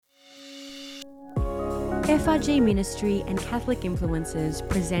FRG Ministry and Catholic Influencers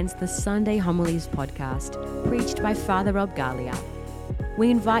presents the Sunday Homilies podcast, preached by Father Rob Galea. We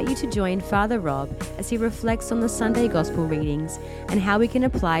invite you to join Father Rob as he reflects on the Sunday Gospel readings and how we can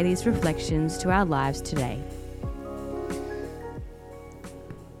apply these reflections to our lives today.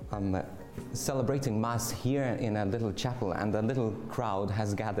 I'm celebrating Mass here in a little chapel, and a little crowd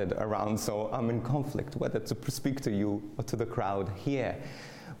has gathered around, so I'm in conflict whether to speak to you or to the crowd here.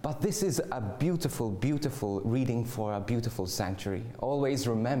 But this is a beautiful, beautiful reading for a beautiful sanctuary, always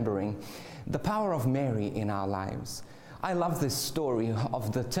remembering the power of Mary in our lives. I love this story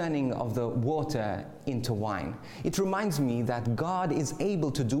of the turning of the water into wine. It reminds me that God is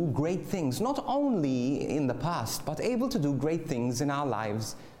able to do great things, not only in the past, but able to do great things in our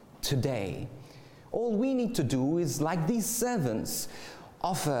lives today. All we need to do is, like these servants,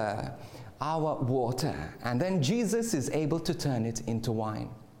 offer our water, and then Jesus is able to turn it into wine.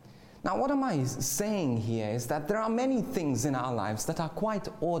 Now, what am I saying here is that there are many things in our lives that are quite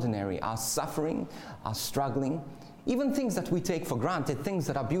ordinary. Our suffering, our struggling, even things that we take for granted, things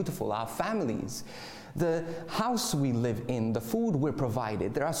that are beautiful, our families, the house we live in, the food we're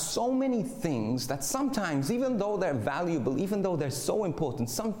provided. There are so many things that sometimes, even though they're valuable, even though they're so important,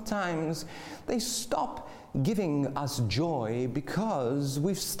 sometimes they stop giving us joy because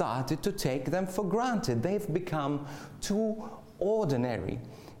we've started to take them for granted. They've become too ordinary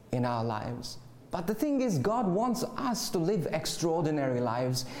in our lives. But the thing is, God wants us to live extraordinary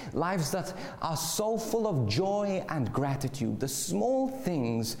lives, lives that are so full of joy and gratitude, the small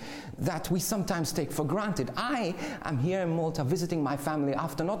things that we sometimes take for granted. I am here in Malta visiting my family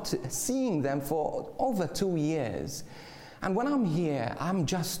after not seeing them for over 2 years. And when I'm here, I'm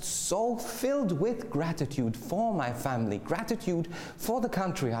just so filled with gratitude for my family, gratitude for the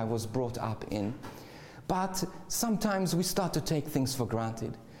country I was brought up in. But sometimes we start to take things for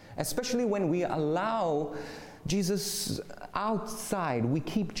granted. Especially when we allow Jesus outside, we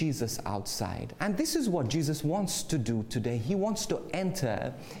keep Jesus outside. And this is what Jesus wants to do today. He wants to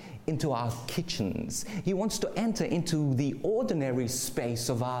enter into our kitchens. He wants to enter into the ordinary space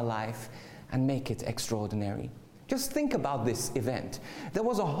of our life and make it extraordinary. Just think about this event. There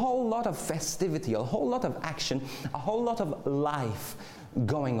was a whole lot of festivity, a whole lot of action, a whole lot of life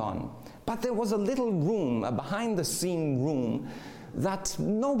going on. But there was a little room, a behind-the-scene room, that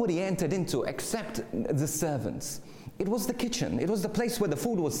nobody entered into except the servants. It was the kitchen. It was the place where the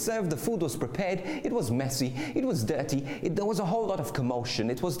food was served, the food was prepared. It was messy, it was dirty, there was a whole lot of commotion.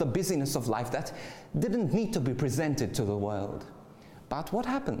 It was the busyness of life that didn't need to be presented to the world. But what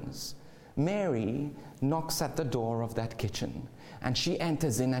happens? Mary knocks at the door of that kitchen, and she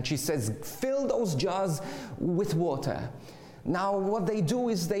enters in and she says, "Fill those jars with water." Now, what they do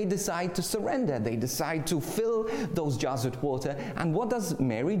is they decide to surrender. They decide to fill those jars with water. And what does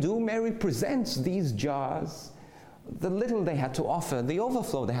Mary do? Mary presents these jars, the little they had to offer, the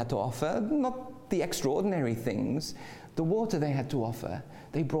overflow they had to offer, not the extraordinary things, the water they had to offer.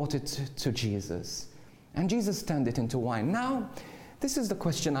 They brought it to Jesus. And Jesus turned it into wine. Now, this is the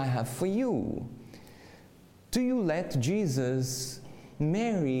question I have for you. Do you let Jesus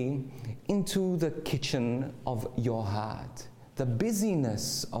marry into the kitchen of your heart? The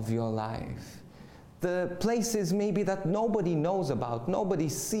busyness of your life, the places maybe that nobody knows about, nobody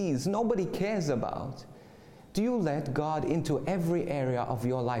sees, nobody cares about. Do you let God into every area of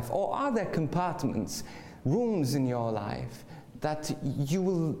your life? Or are there compartments, rooms in your life that you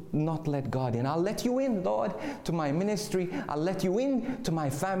will not let God in? I'll let you in, Lord, to my ministry. I'll let you in to my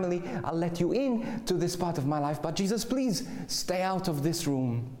family. I'll let you in to this part of my life. But Jesus, please stay out of this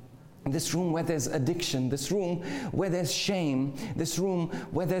room. This room where there's addiction, this room where there's shame, this room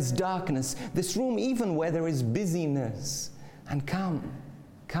where there's darkness, this room even where there is busyness. And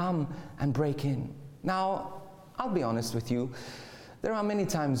come and break in. Now, I'll be honest with you, there are many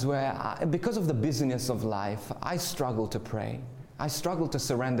times where, because of the busyness of life, I struggle to pray. I struggle to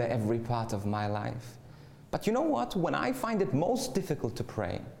surrender every part of my life. But you know what? When I find it most difficult to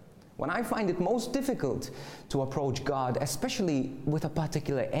pray, when I find it most difficult to approach God, especially with a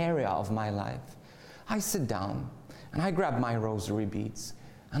particular area of my life, I sit down and I grab my rosary beads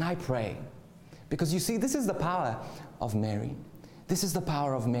and I pray. Because you see, this is the power of Mary. This is the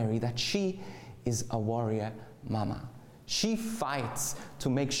power of Mary, that she is a warrior mama. She fights to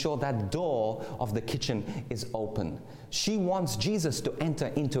make sure that door of the kitchen is open. She wants Jesus to enter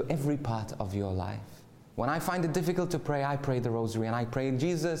into every part of your life. When I find it difficult to pray, I pray the rosary and I pray,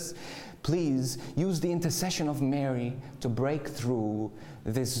 Jesus, please use the intercession of Mary to break through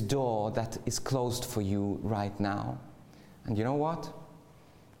this door that is closed for you right now. And you know what?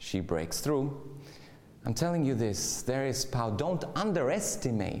 She breaks through. I'm telling you this, there is power. Don't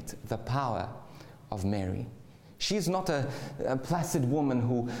underestimate the power of Mary. She's not a placid woman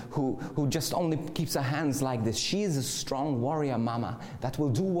who just only keeps her hands like this. She is a strong warrior mama that will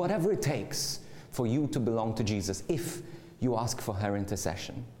do whatever it takes for you to belong to Jesus if you ask for her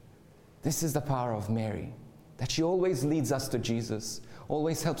intercession. This is the power of Mary, that she always leads us to Jesus,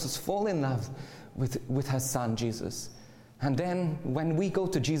 always helps us fall in love with her son, Jesus. And then when we go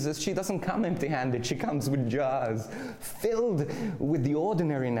to Jesus, she doesn't come empty-handed. She comes with jars filled with the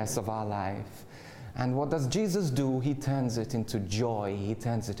ordinariness of our life. And what does Jesus do? He turns it into joy. He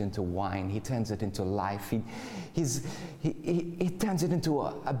turns it into wine. He turns it into life. He turns it into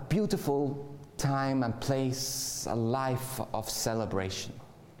a beautiful time and place, a life of celebration.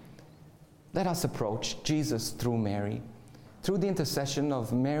 Let us approach Jesus through Mary. Through the intercession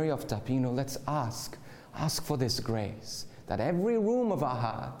of Mary of Tapino, let's ask for this grace, that every room of our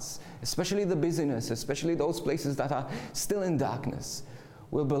hearts, especially the busyness, especially those places that are still in darkness,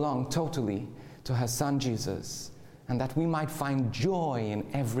 will belong totally to her son Jesus, and that we might find joy in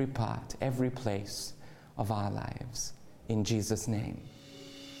every part, every place of our lives. In Jesus' name.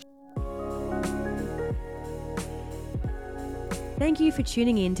 Thank you for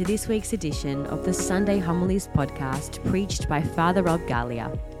tuning in to this week's edition of the Sunday Homilies podcast preached by Father Rob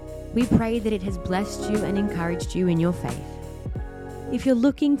Galea. We pray that it has blessed you and encouraged you in your faith. If you're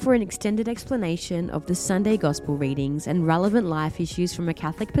looking for an extended explanation of the Sunday Gospel readings and relevant life issues from a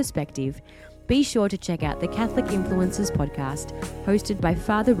Catholic perspective, be sure to check out the Catholic Influencers podcast hosted by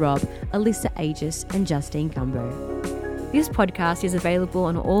Father Rob, Alyssa Aegis and Justine Cumbo. This podcast is available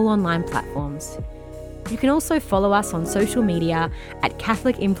on all online platforms. You can also follow us on social media at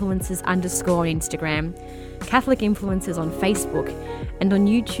Catholic Influencers _ on Instagram, Catholic Influencers on Facebook, and on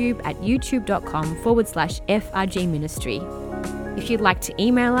YouTube at youtube.com/FRG Ministry. If you'd like to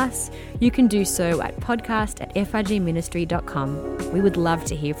email us, you can do so at podcast@frgministry.com. We would love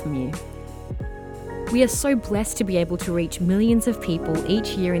to hear from you. We are so blessed to be able to reach millions of people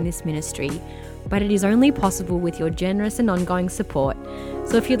each year in this ministry, but it is only possible with your generous and ongoing support.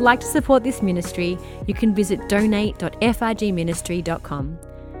 So if you'd like to support this ministry, you can visit donate.frgministry.com.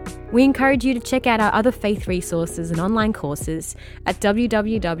 We encourage you to check out our other faith resources and online courses at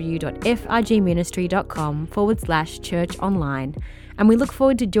www.frgministry.com/church online. And we look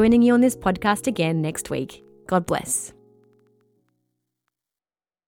forward to joining you on this podcast again next week. God bless.